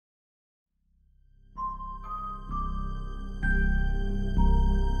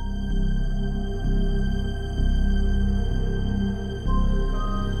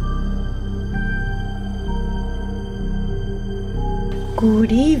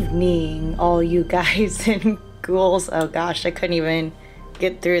Good evening, all you guys and ghouls. Oh gosh, I couldn't even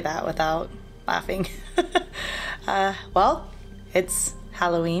get through that without laughing. Well, it's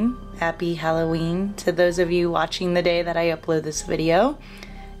Halloween. Happy Halloween to those of you watching the day that I upload this video.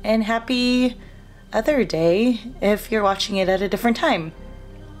 And happy other day if you're watching it at a different time.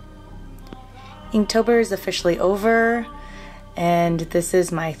 Inktober is officially over, and this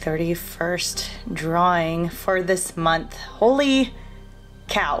is my 31st drawing for this month. Holy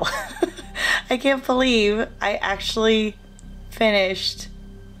cow. I can't believe I actually finished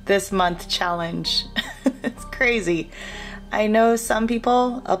this month challenge. It's crazy. I know some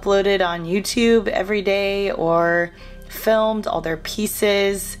people uploaded on YouTube every day or filmed all their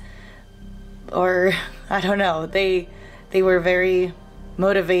pieces, or I don't know, they were very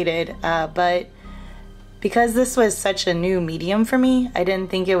motivated, but because this was such a new medium for me, I didn't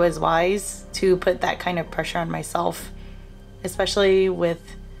think it was wise to put that kind of pressure on myself, especially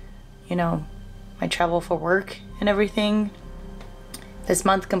with, you know, my travel for work and everything. This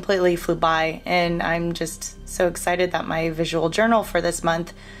month completely flew by, and I'm just so excited that my visual journal for this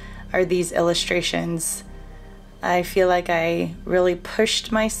month are these illustrations. I feel like I really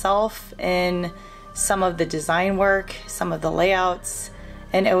pushed myself in some of the design work, some of the layouts,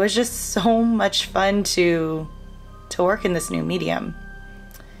 and it was just so much fun to work in this new medium.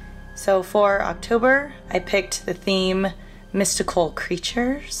 So for October, I picked the theme mystical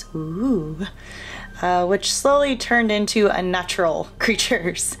creatures, which slowly turned into unnatural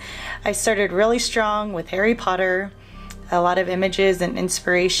creatures. I started really strong with Harry Potter, a lot of images and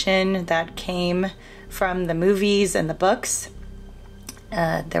inspiration that came from the movies and the books.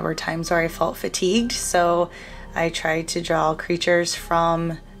 There were times where I felt fatigued, so I tried to draw creatures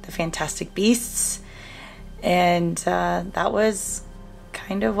from the Fantastic Beasts, and that was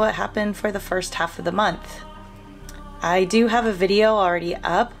kind of what happened for the first half of the month. I do have a video already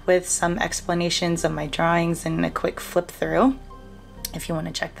up with some explanations of my drawings and a quick flip through if you want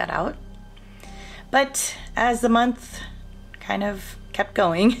to check that out. But as the month kind of kept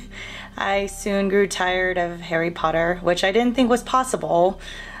going, I soon grew tired of Harry Potter, which I didn't think was possible,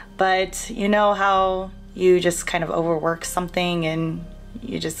 but you know how you just kind of overwork something and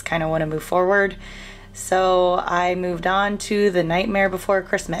you just kind of want to move forward. So I moved on to The Nightmare Before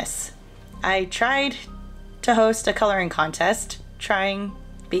Christmas. I tried to host a coloring contest, tried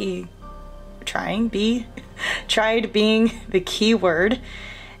being the key word,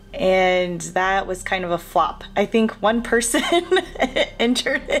 and that was kind of a flop. I think one person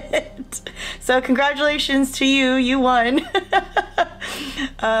entered it, so congratulations to you, you won.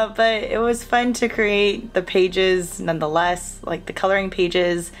 But it was fun to create the pages nonetheless, like the coloring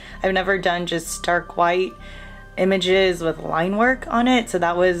pages. I've never done just stark white images with line work on it, so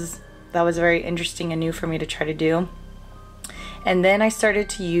that was very interesting and new for me to try to do. And then I started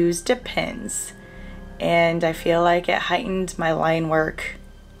to use dip pens, and I feel like it heightened my line work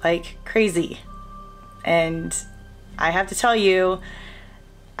like crazy. And I have to tell you,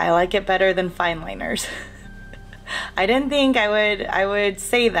 I like it better than fine liners. I didn't think I would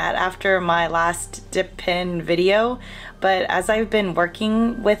say that after my last dip pen video, but as I've been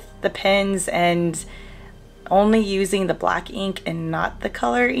working with the pens and only using the black ink and not the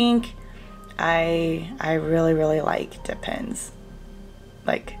color ink, I really like dip pens,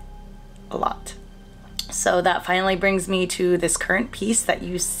 like a lot. So that finally brings me to this current piece that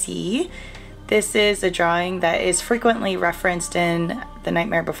you see. This is a drawing that is frequently referenced in The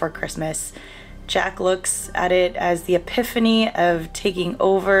Nightmare Before Christmas. Jack looks at it as the epiphany of taking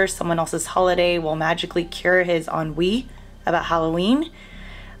over someone else's holiday will magically cure his ennui about Halloween.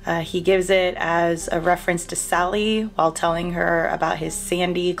 He gives it as a reference to Sally while telling her about his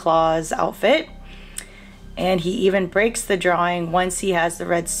Sandy Claus outfit. And he even breaks the drawing once he has the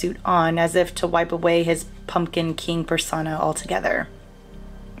red suit on, as if to wipe away his Pumpkin King persona altogether.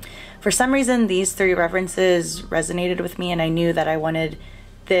 For some reason, these three references resonated with me, and I knew that I wanted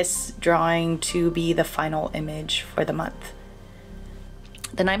this drawing to be the final image for the month.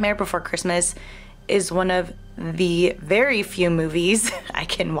 The Nightmare Before Christmas is one of the very few movies I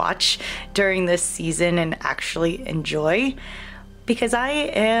can watch during this season and actually enjoy, because I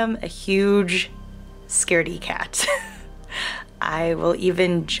am a huge scaredy cat. I will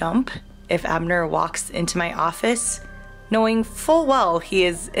even jump if Abner walks into my office, knowing full well he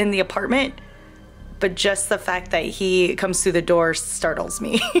is in the apartment, but just the fact that he comes through the door startles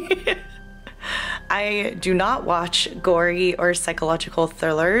me. I do not watch gory or psychological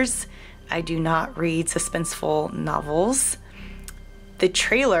thrillers. I do not read suspenseful novels. The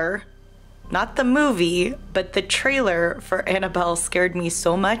trailer, not the movie, but the trailer for Annabelle scared me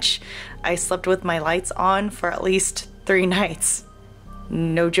so much I slept with my lights on for at least 3 nights.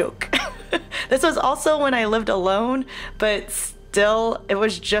 No joke. This was also when I lived alone, but still, it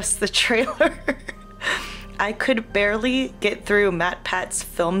was just the trailer. I could barely get through Matt Pat's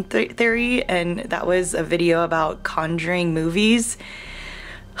film theory, and that was a video about Conjuring movies,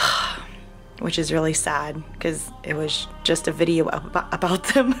 which is really sad because it was just a video about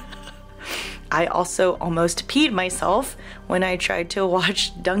them. I also almost peed myself when I tried to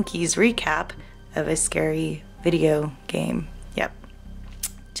watch Donkey's recap of a scary video game. Yep,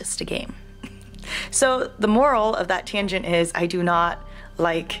 just a game. So the moral of that tangent is I do not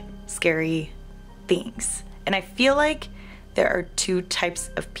like scary things. And I feel like there are two types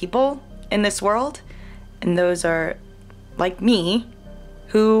of people in this world, and those are like me,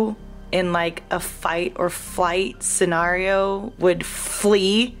 who in like a fight or flight scenario would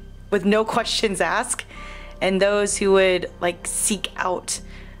flee with no questions asked, and those who would like seek out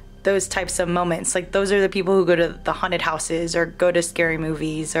those types of moments. Like those are the people who go to the haunted houses or go to scary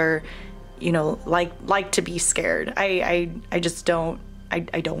movies or, you know, like to be scared. I just don't. I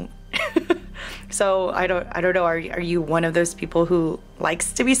don't. So I don't know. Are you one of those people who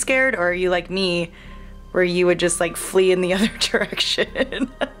likes to be scared, or are you like me, where you would just like flee in the other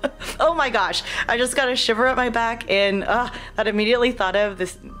direction? Oh my gosh! I just got a shiver up my back, and that immediately thought of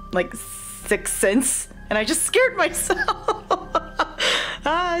this like Sixth Sense, and I just scared myself.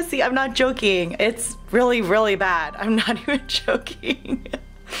 See, I'm not joking. It's really, really bad. I'm not even joking.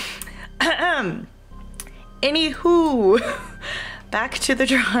 Anywho, back to the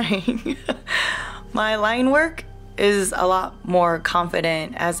drawing. My line work is a lot more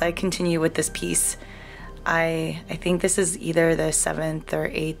confident as I continue with this piece. I think this is either the 7th or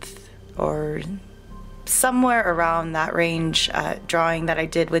 8th or somewhere around that range drawing that I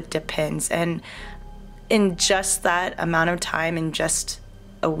did with dip pens, and in just that amount of time, in just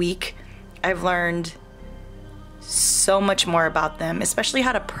a week, I've learned so much more about them, especially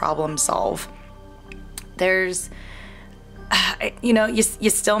how to problem solve. There's, you know, you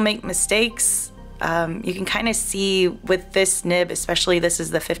still make mistakes. You can kind of see with this nib, especially this is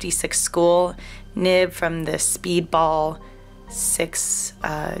the 56 school nib from the Speedball 6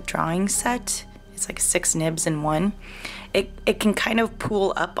 drawing set. It's like 6 nibs in one. It can kind of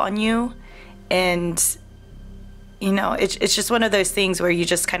pool up on you, and you know, it's just one of those things where you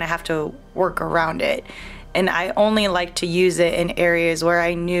just kind of have to work around it. And I only like to use it in areas where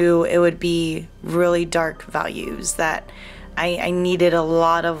I knew it would be really dark values, that I needed a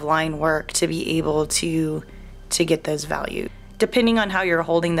lot of line work to be able to get those values. Depending on how you're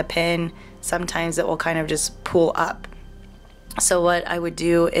holding the pen, sometimes it will kind of just pull up. So what I would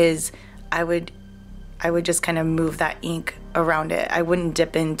do is I would just kind of move that ink around it. I wouldn't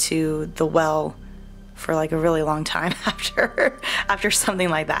dip into the well for like a really long time after something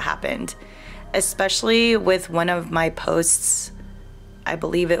like that happened. Especially with one of my posts, I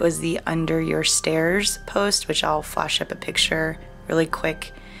believe it was the Under Your Stairs post, which I'll flash up a picture really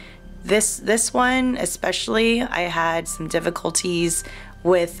quick. This one especially, I had some difficulties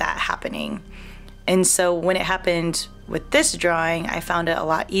with that happening. And so when it happened with this drawing, I found it a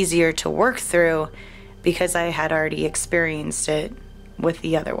lot easier to work through because I had already experienced it with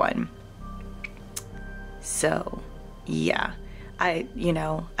the other one. So yeah,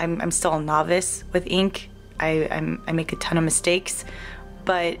 I'm still a novice with ink. I make a ton of mistakes,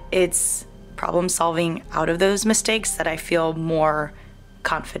 but it's problem solving out of those mistakes that I feel more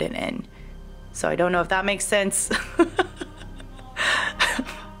confident in. So I don't know if that makes sense.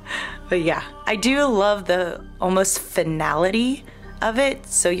 But yeah, I do love the almost finality of it.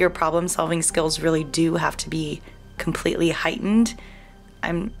 So your problem solving skills really do have to be completely heightened.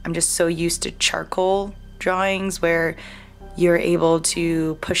 I'm just so used to charcoal drawings where you're able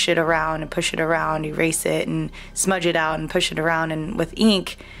to push it around, erase it and smudge it out and push it around, and with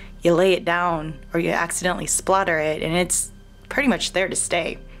ink you lay it down or you accidentally splatter it and it's pretty much there to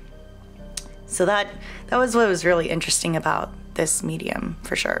stay. So that was what was really interesting about this medium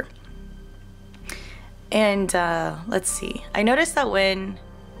for sure. And let's see, I noticed that when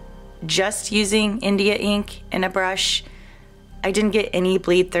just using India ink and a brush, I didn't get any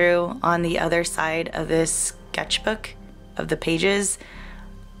bleed through on the other side of this sketchbook of the pages.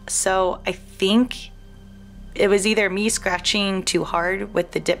 So I think it was either me scratching too hard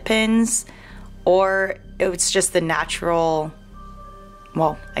with the dip pens, or it was just the natural,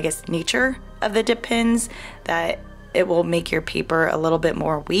 well, I guess nature of the dip pens, that it will make your paper a little bit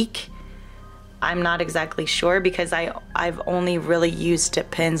more weak. I'm not exactly sure because I've only really used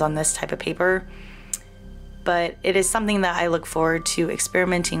dip pens on this type of paper, but it is something that I look forward to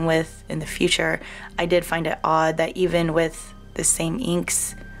experimenting with in the future. I did find it odd that even with the same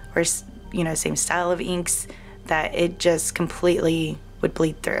inks, or same style of inks, that it just completely would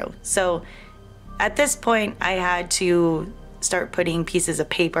bleed through. So at this point, I had to start putting pieces of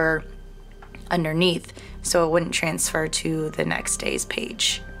paper underneath so it wouldn't transfer to the next day's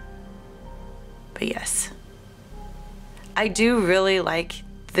page. But yes, I do really like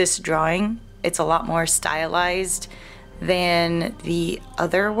this drawing. It's a lot more stylized than the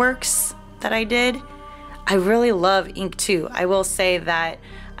other works that I did. I really love ink too. I will say that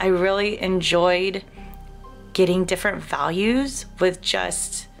I really enjoyed getting different values with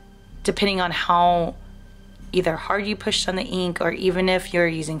just depending on how either hard you pushed on the ink, or even if you're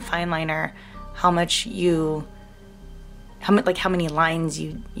using fine liner, how many lines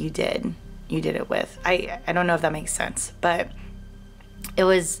you did it with. I don't know if that makes sense, but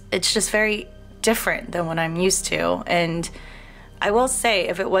it's just very different than what I'm used to. And I will say,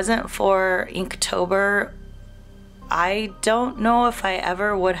 if it wasn't for Inktober, I don't know if I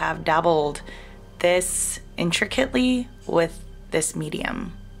ever would have dabbled this intricately with this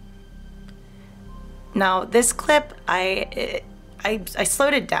medium. Now this clip, I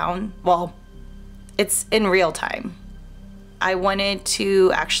slowed it down. Well, it's in real time. I wanted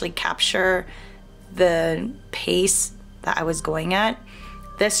to actually capture the pace that I was going at.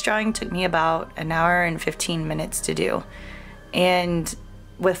 This drawing took me about an hour and 15 minutes to do. And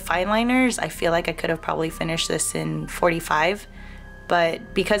with fine liners, I feel like I could have probably finished this in 45.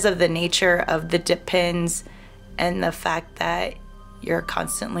 But because of the nature of the dip pens and the fact that you're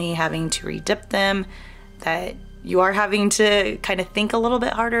constantly having to re-dip them, that you are having to kind of think a little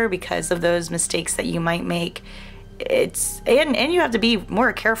bit harder because of those mistakes that you might make. And you have to be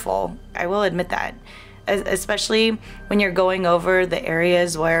more careful. I will admit that, especially when you're going over the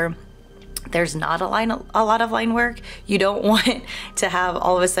areas where there's not a lot of line work. You don't want to have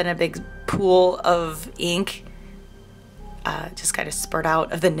all of a sudden a big pool of ink just kind of spurt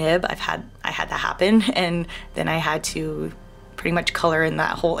out of the nib. I had that happen, and then I had to pretty much color in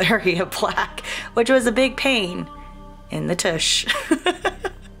that whole area black, which was a big pain in the tush.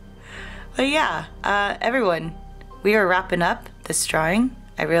 But yeah, everyone, we are wrapping up this drawing.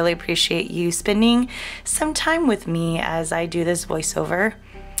 I really appreciate you spending some time with me as I do this voiceover.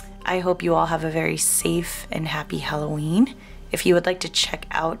 I hope you all have a very safe and happy Halloween. If you would like to check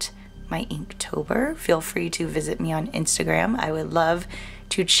out my Inktober, feel free to visit me on Instagram. I would love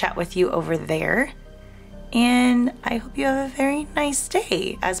to chat with you over there. And I hope you have a very nice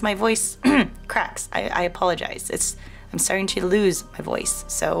day. As my voice cracks, I apologize. I'm starting to lose my voice,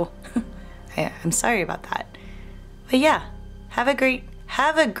 so I'm sorry about that. But yeah, have a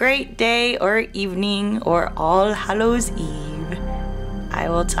great day or evening or All Hallows Eve. I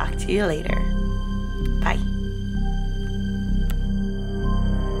will talk to you later.